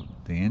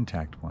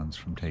intact ones,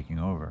 from taking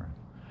over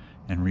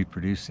and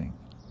reproducing.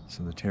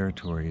 So the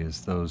territory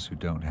is those who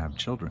don't have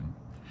children.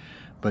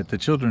 But the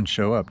children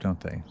show up, don't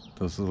they?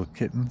 Those little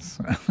kittens.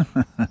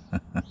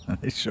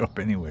 They show up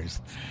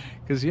anyways.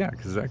 Because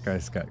that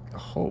guy's got a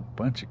whole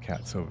bunch of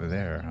cats over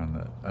there on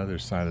the other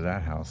side of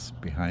that house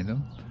behind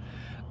him.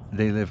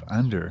 They live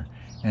under.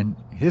 And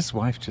his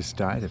wife just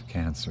died of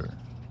cancer.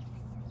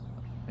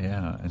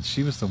 Yeah, and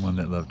she was the one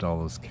that loved all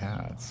those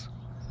cats.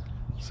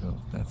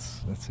 So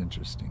that's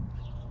interesting.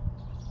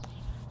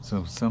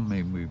 So some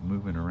may be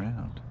moving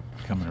around,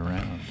 coming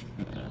around.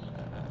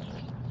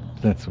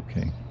 That's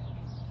okay.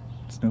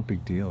 It's no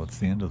big deal. It's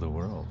the end of the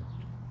world.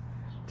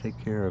 Take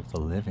care of the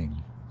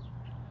living.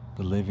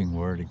 The living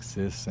word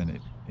exists, and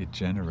it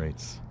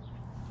generates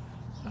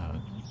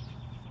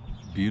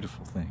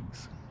beautiful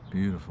things.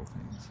 Beautiful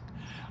things.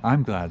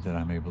 I'm glad that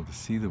I'm able to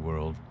see the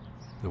world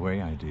the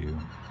way I do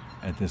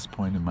at this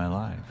point in my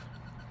life.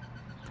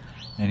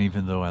 And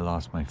even though I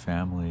lost my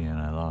family and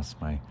I lost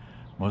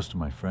most of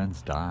my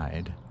friends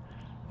died,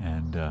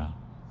 and I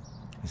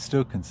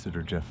still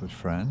consider Jeff a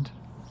friend,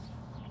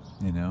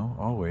 you know,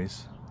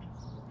 always.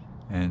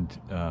 And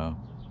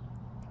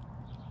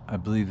I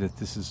believe that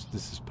this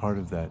is part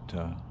of that.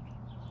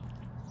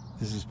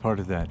 This is part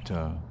of that.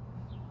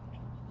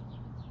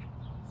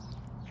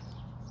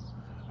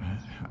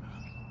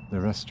 The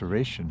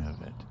restoration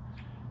of it.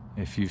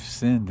 If you've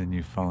sinned and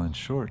you've fallen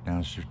short,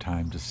 now's your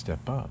time to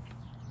step up.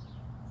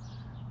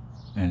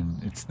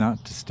 And it's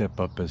not to step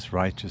up as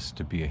righteous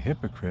to be a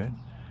hypocrite,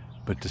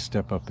 but to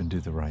step up and do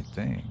the right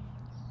thing.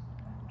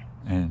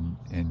 And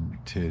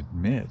to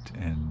admit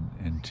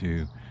and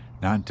to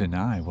not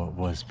deny what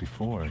was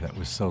before that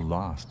was so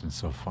lost and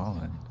so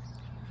fallen.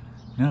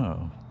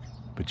 No,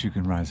 but you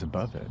can rise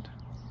above it.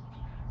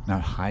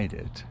 Not hide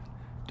it.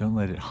 Don't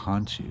let it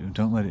haunt you.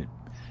 Don't let it.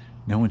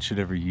 No one should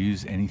ever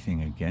use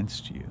anything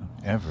against you,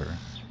 ever.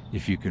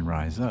 If you can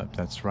rise up,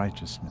 that's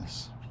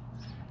righteousness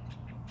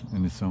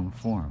in its own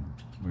form.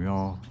 We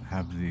all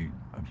have the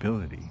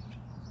ability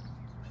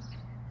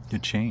to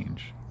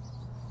change.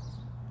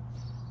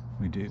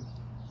 We do.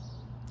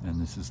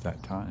 And this is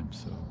that time,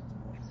 so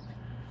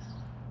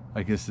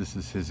I guess this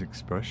is his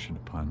expression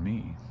upon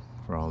me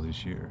for all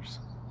these years.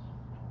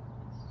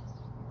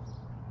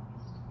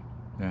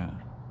 Yeah.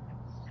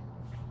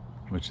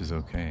 Which is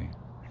okay.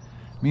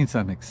 It means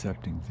I'm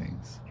accepting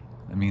things.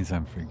 That means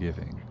I'm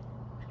forgiving,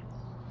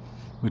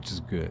 which is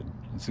good.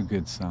 It's a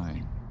good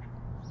sign.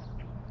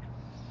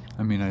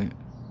 I mean,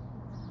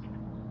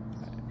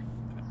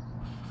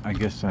 I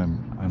guess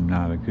I'm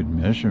not a good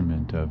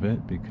measurement of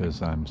it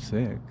because I'm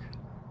sick,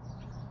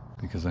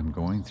 because I'm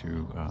going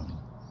through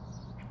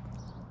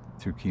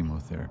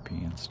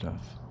chemotherapy and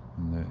stuff,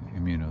 and the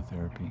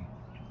immunotherapy.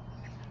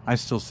 I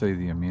still say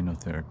the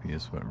immunotherapy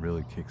is what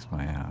really kicks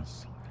my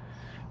ass.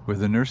 Where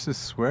the nurses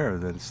swear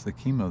that it's the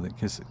chemo that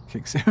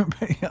kicks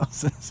everybody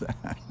else's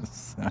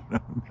ass. I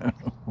don't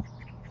know.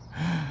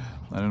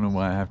 I don't know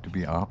why I have to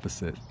be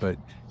opposite, but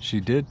she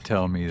did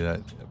tell me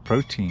that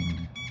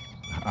protein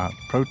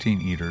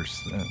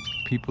eaters,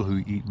 people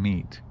who eat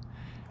meat,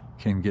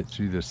 can get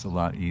through this a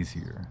lot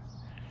easier.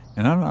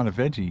 And I'm not a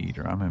veggie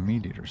eater, I'm a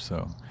meat eater,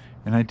 so.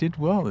 And I did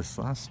well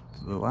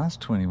the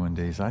last 21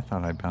 days. I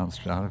thought I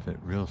bounced out of it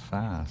real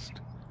fast.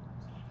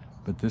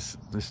 But this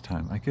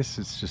time, I guess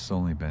it's just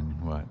only been,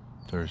 what,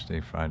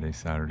 Thursday, Friday,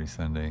 Saturday,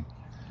 Sunday.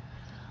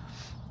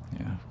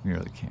 Yeah, we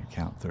really can't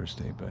count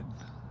Thursday, but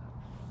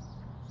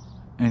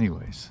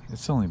anyways,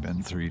 it's only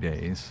been 3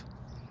 days.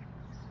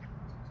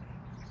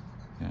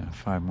 Yeah,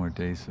 5 more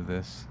days of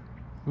this.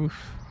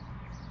 Oof.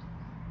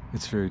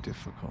 It's very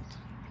difficult.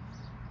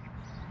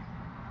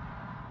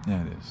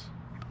 Yeah, it is.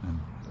 And,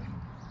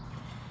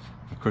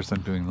 of course,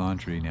 I'm doing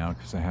laundry now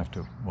because I have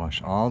to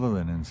wash all the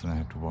linens and I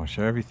have to wash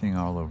everything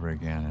all over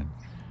again. And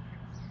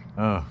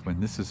oh, when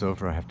this is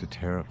over, I have to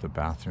tear up the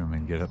bathroom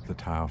and get up the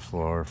tile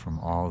floor from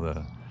all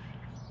the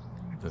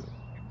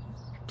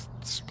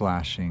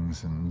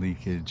splashings and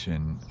leakage.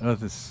 And oh,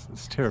 this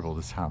is terrible.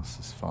 This house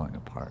is falling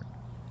apart.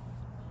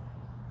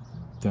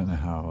 Don't know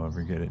how I'll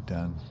ever get it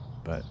done,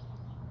 but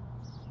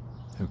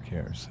who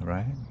cares,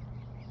 right?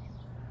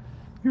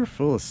 You're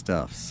full of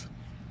stuffs.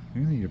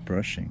 You need your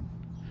brushing.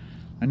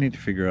 I need to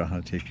figure out how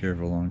to take care of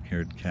a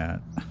long-haired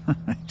cat.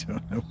 I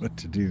don't know what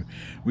to do.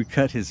 We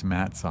cut his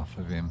mats off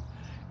of him,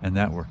 and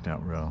that worked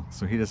out well.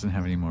 So he doesn't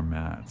have any more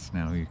mats.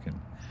 Now you can,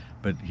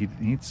 but he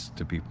needs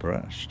to be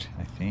brushed,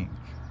 I think.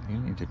 You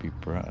need to be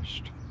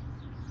brushed.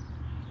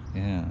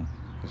 Yeah,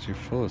 because you're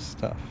full of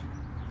stuff.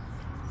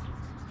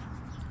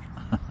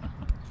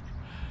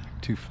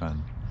 Too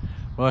fun.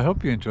 Well, I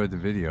hope you enjoyed the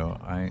video.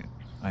 I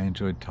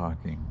enjoyed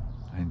talking.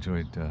 I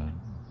enjoyed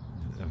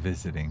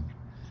visiting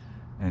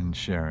and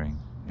sharing.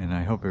 And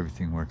I hope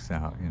everything works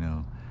out, you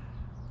know,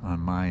 on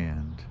my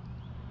end.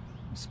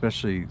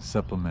 Especially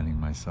supplementing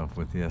myself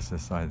with the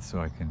SSI so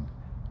I can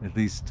at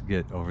least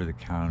get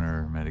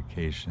over-the-counter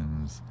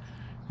medications,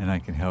 and I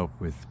can help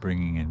with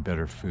bringing in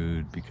better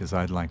food because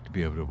I'd like to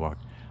be able to walk.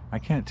 I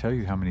can't tell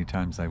you how many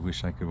times I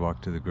wish I could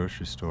walk to the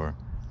grocery store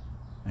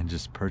and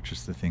just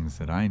purchase the things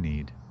that I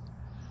need,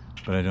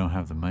 but I don't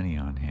have the money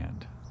on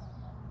hand.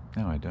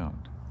 No, I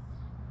don't.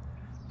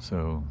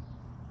 So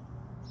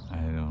I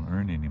don't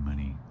earn any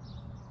money,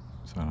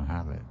 so I don't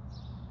have it.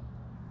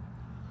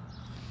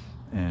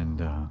 And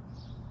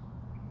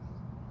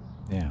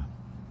yeah,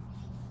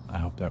 I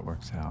hope that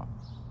works out.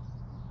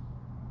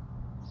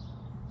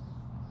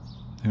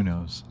 Who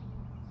knows?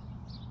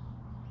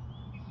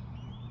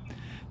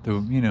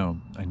 Though, you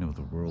know, I know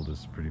the world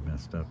is pretty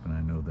messed up, and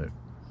I know that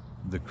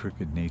the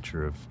crooked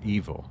nature of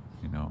evil,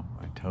 you know,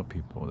 I tell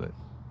people that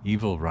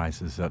evil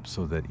rises up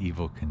so that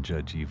evil can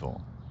judge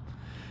evil.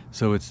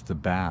 So it's the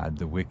bad,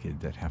 the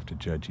wicked, that have to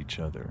judge each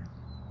other.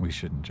 We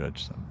shouldn't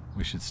judge them.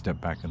 We should step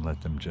back and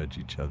let them judge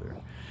each other.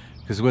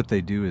 Because what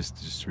they do is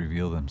just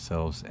reveal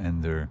themselves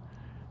and their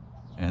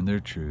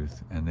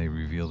truth, and they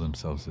reveal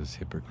themselves as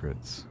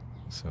hypocrites.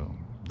 So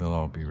they'll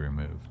all be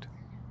removed.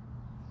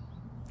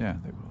 Yeah,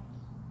 they will.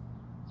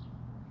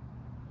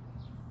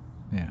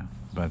 Yeah,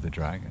 by the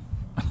dragon.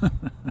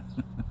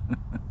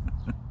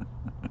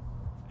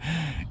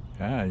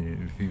 Yeah,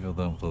 people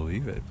don't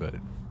believe it, but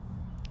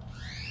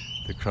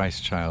the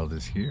Christ child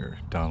is here,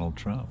 Donald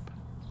Trump.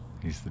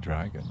 He's the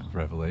dragon of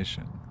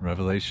Revelation.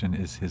 Revelation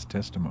is his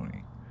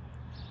testimony,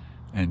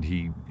 and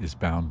he is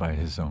bound by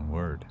his own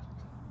word,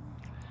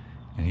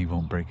 and he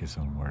won't break his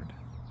own word.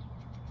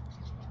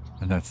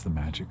 And that's the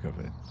magic of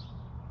it,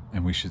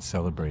 and we should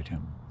celebrate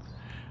him.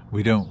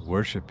 We don't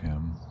worship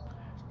him,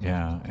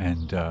 yeah,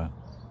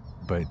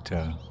 but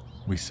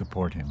we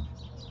support him.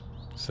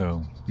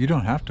 So you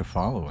don't have to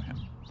follow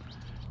him,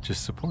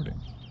 just support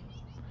him,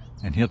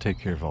 and he'll take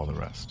care of all the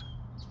rest.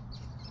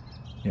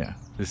 Yeah,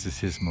 this is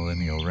his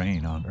millennial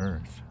reign on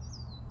earth.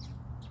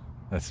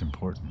 That's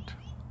important.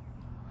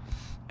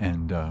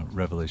 And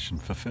Revelation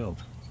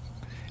fulfilled.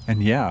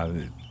 And yeah,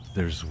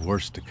 there's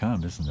worse to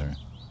come, isn't there?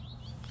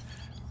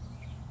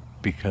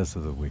 Because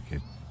of the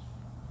wicked.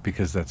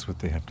 Because that's what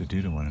they have to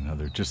do to one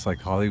another. Just like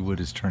Hollywood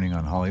is turning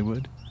on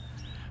Hollywood,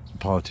 the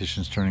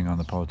politicians turning on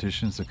the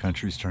politicians, the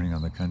countries turning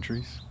on the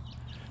countries,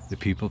 the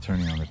people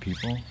turning on the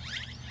people.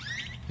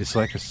 It's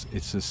like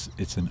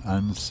it's an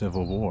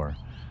uncivil war.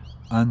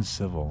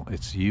 Uncivil.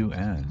 It's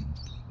UN.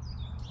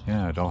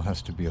 Yeah, it all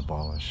has to be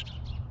abolished.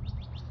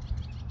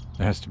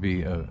 There has to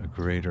be a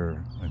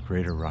greater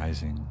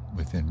rising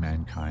within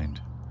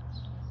mankind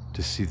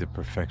to see the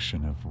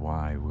perfection of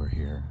why we're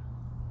here.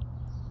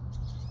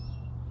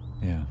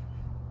 Yeah.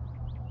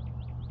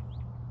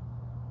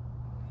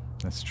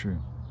 That's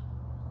true.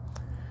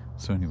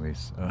 So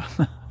anyways,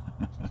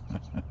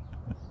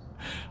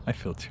 I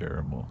feel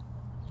terrible.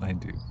 I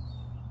do.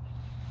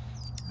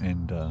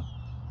 And,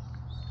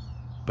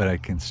 but I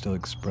can still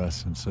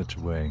express in such a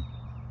way.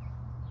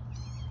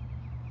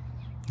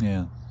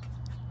 Yeah.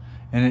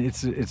 And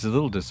it's a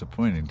little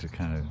disappointing to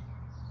kind of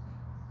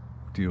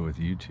deal with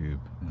YouTube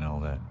and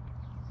all that.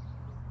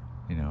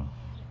 You know,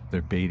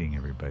 they're baiting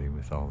everybody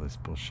with all this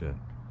bullshit.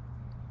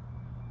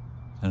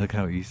 And look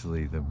how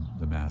easily the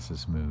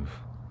masses move.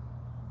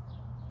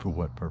 For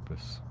what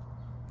purpose?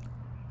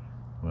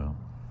 Well,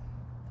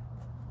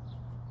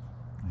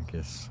 I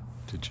guess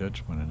to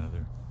judge one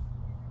another.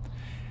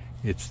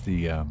 It's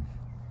the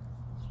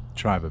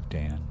tribe of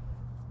Dan.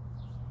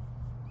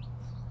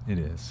 It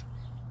is.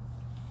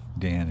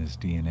 Dan is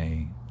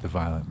DNA, the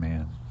violent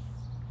man.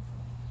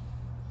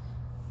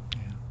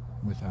 Yeah,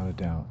 without a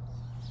doubt.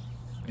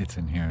 It's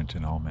inherent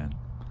in all men.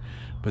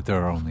 But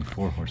there are only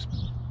 4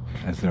 horsemen,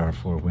 as there are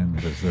 4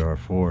 winds, as there are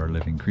 4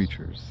 living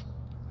creatures.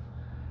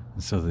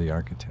 And so the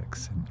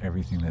architects, and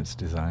everything that's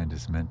designed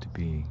is meant to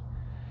be.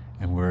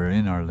 And we're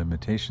in our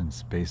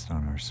limitations based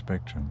on our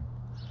spectrum,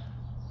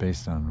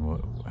 based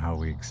on how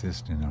we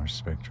exist in our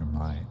spectrum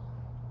light.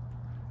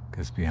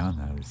 Because beyond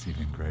that, it's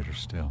even greater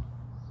still.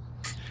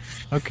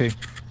 Okay,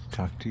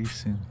 talk to you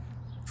soon.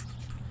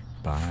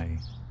 Bye.